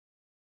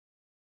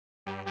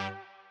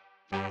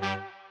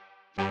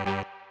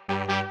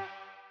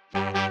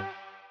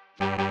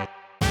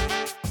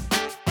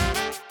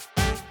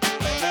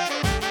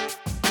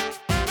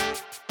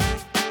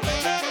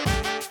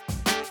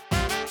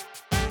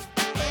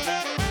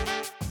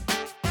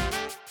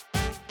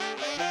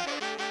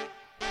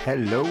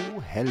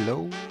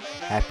Hello.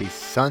 Happy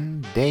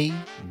Sunday,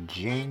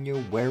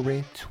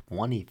 January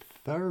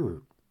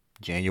 23rd.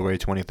 January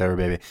 23rd,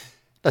 baby.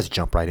 Let's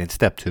jump right in.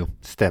 Step two.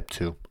 Step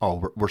two.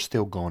 Oh, we're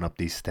still going up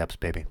these steps,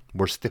 baby.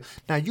 We're still.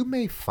 Now, you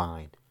may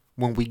find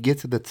when we get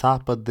to the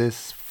top of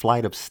this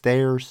flight of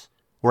stairs,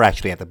 we're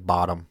actually at the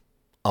bottom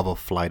of a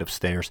flight of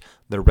stairs.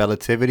 The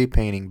relativity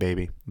painting,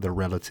 baby. The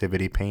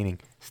relativity painting.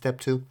 Step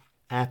two.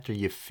 After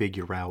you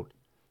figure out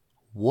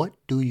what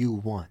do you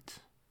want?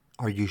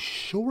 Are you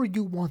sure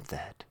you want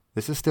that?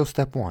 This is still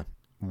step one.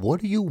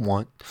 What do you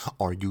want?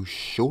 Are you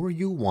sure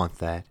you want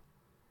that?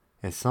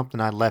 And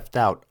something I left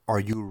out. Are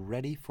you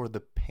ready for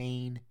the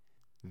pain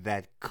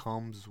that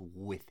comes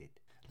with it?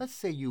 Let's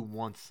say you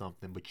want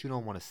something, but you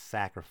don't want to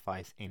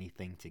sacrifice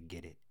anything to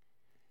get it.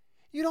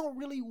 You don't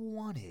really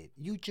want it.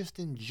 You just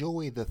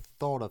enjoy the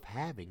thought of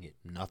having it.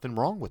 Nothing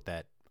wrong with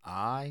that.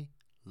 I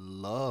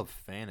love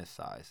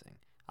fantasizing.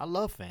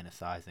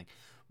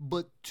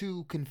 But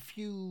to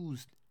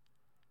confuse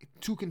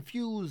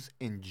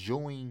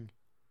enjoying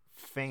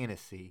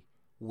fantasy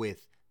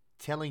with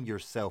telling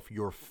yourself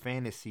your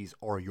fantasies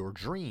are your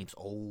dreams.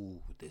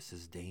 Oh, this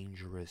is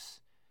dangerous.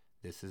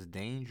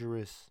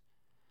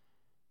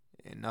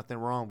 And nothing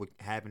wrong with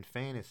having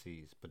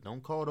fantasies, but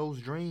don't call those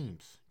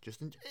dreams.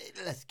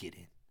 Let's get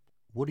in.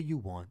 What do you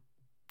want?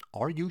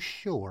 Are you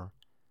sure?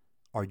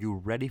 Are you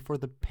ready for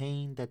the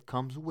pain that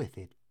comes with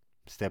it?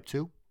 Step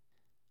two,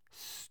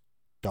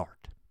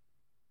 start.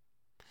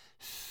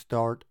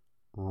 Start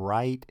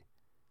right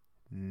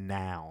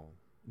now.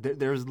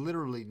 There's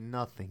literally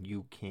nothing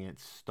you can't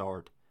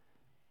start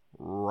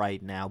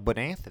right now. But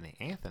Anthony,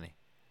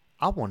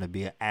 I want to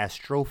be an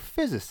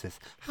astrophysicist.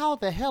 How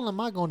the hell am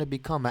I going to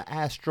become an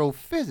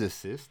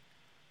astrophysicist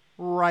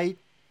right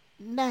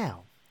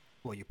now?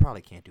 Well, you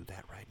probably can't do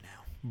that right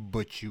now.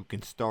 But you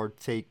can start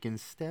taking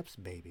steps,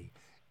 baby.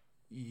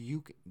 Did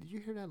you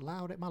hear that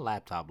loud? My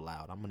laptop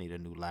loud. I'm going to need a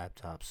new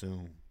laptop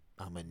soon.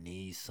 I'm going to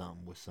need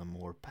something with some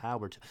more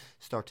power to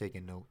start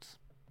taking notes.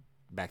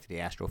 Back to the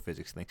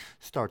astrophysics thing.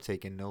 Start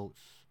taking notes.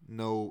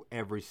 Know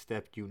every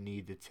step you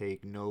need to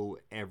take. Know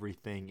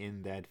everything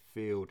in that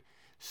field.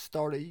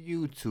 Start a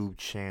YouTube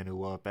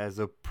channel up as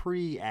a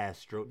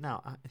pre-astro.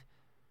 Now,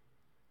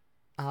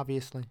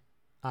 obviously,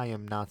 I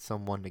am not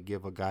someone to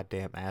give a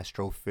goddamn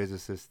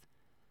astrophysicist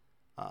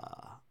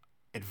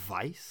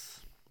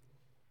advice.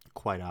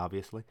 Quite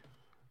obviously.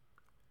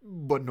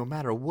 But no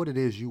matter what it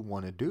is you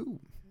want to do,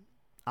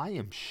 I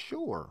am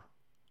sure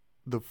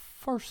the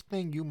first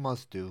thing you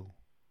must do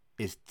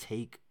is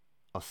take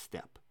a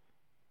step.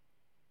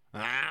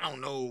 I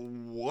don't know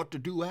what to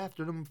do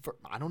after them.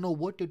 I don't know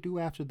what to do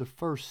after the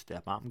first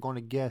step. I'm going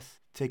to guess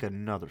take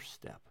another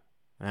step.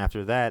 And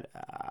after that,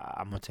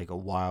 I'm going to take a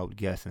wild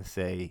guess and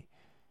say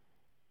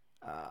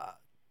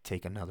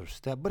take another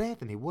step. But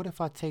Anthony, what if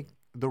I take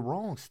the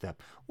wrong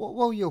step?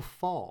 Well, you'll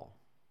fall.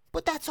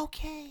 But that's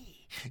okay.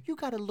 You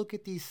got to look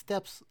at these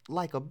steps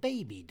like a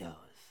baby does.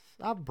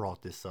 I've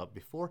brought this up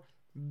before.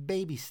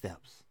 Baby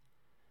steps.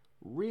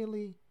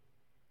 Really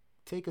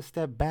take a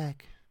step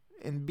back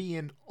and be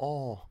in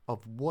awe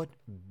of what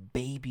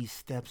baby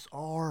steps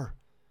are.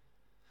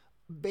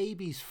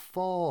 Babies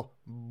fall,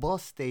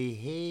 bust their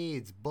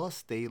heads,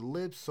 bust their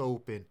lips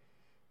open,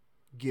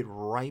 get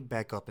right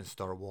back up and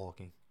start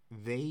walking.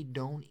 They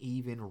don't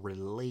even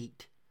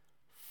relate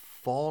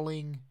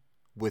falling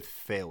with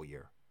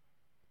failure.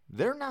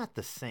 They're not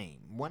the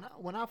same.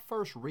 When I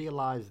first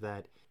realized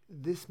that,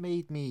 this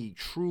made me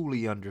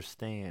truly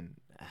understand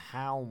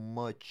how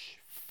much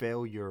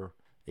failure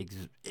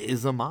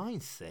is a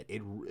mindset.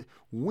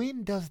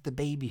 When does the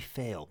baby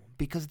fail?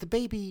 Because the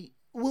baby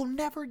will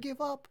never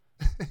give up.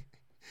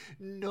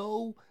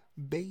 No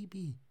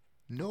baby,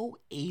 no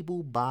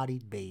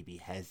able-bodied baby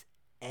has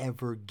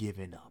ever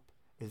given up.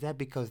 Is that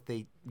because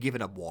they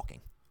given up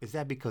walking? Is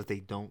that because they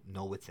don't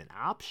know it's an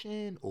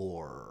option?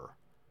 Or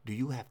do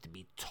you have to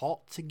be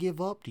taught to give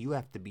up? Do you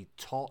have to be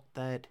taught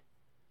that?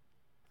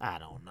 I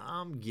don't know.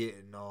 I'm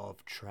getting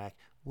off track.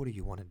 What do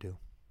you want to do?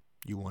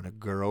 You want a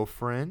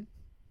girlfriend?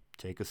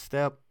 Take a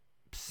step.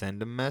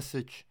 Send a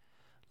message.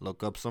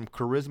 Look up some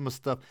charisma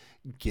stuff.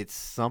 Get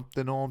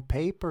something on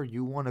paper.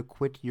 You want to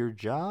quit your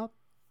job?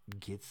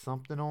 Get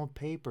something on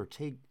paper.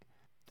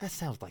 That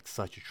sounds like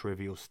such a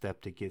trivial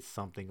step to get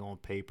something on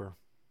paper.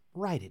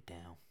 Write it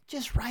down.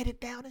 Just write it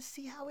down and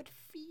see how it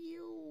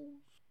feels.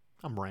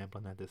 I'm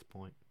rambling at this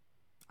point.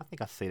 I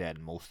think I say that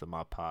in most of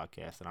my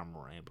podcasts, and I'm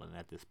rambling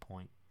at this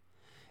point.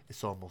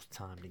 It's almost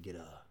time to get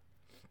a...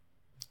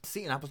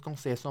 See, and I was going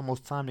to say it's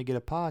almost time to get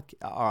a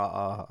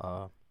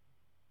podcast...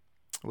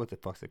 what the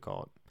fuck's it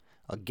called?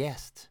 A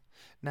guest.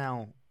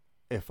 Now,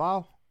 if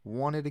I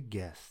wanted a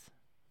guest,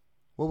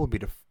 what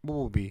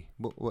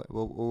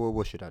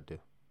should I do?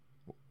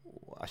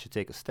 I should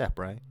take a step,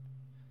 right?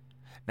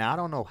 Now, I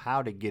don't know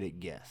how to get a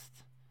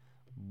guest,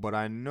 but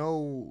I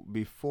know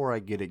before I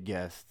get a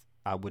guest,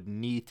 I would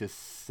need to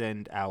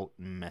send out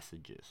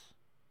messages.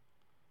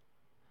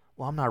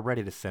 Well, I'm not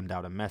ready to send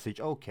out a message.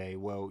 Okay,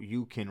 well,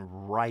 you can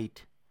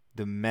write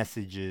the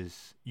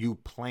messages you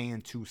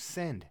plan to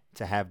send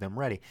to have them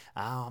ready.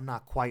 Oh, I'm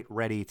not quite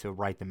ready to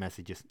write the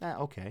messages.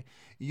 Okay.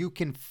 You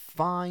can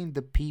find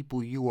the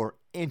people you are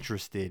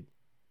interested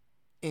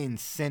in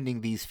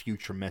sending these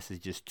future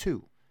messages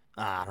to.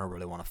 I don't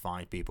really want to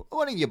find people.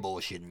 What are you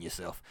bullshitting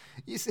yourself?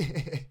 You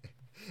see,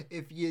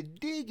 if you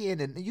dig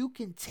in and you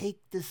can take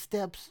the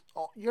steps,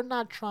 you're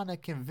not trying to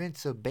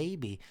convince a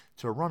baby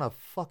to run a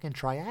fucking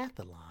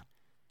triathlon.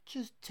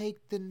 Just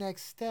take the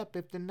next step.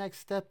 If the next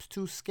step's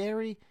too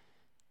scary,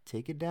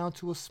 take it down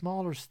to a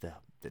smaller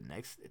step.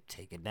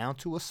 Take it down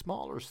to a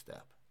smaller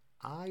step.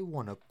 I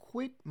want to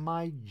quit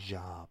my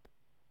job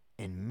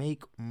and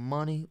make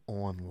money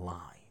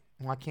online.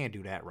 Well, I can't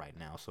do that right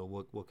now, so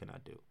what can I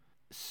do?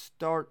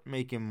 Start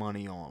making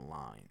money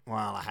online.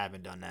 Well, I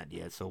haven't done that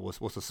yet, so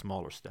what's a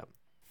smaller step?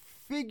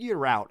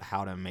 Figure out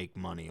how to make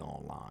money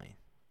online.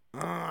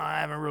 I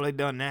haven't really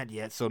done that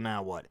yet, so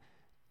now what?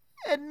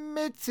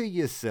 Admit to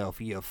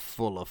yourself you're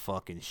full of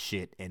fucking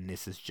shit and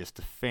this is just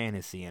a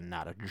fantasy and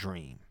not a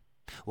dream.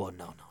 Well,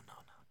 no.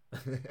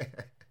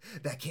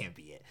 That can't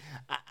be it.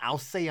 I'll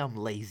say I'm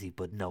lazy,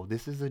 but no,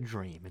 this is a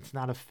dream. It's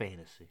not a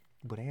fantasy.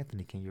 But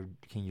Anthony, can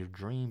your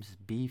dreams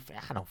be?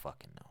 I don't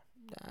fucking know.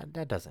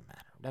 That doesn't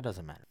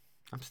matter.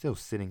 I'm still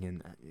sitting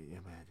in.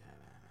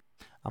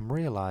 I'm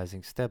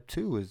realizing step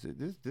 2 is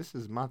this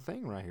is my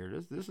thing right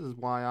here. This is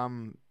why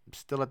I'm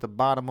still at the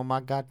bottom of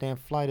my goddamn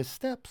flight of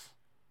steps.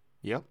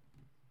 Yep.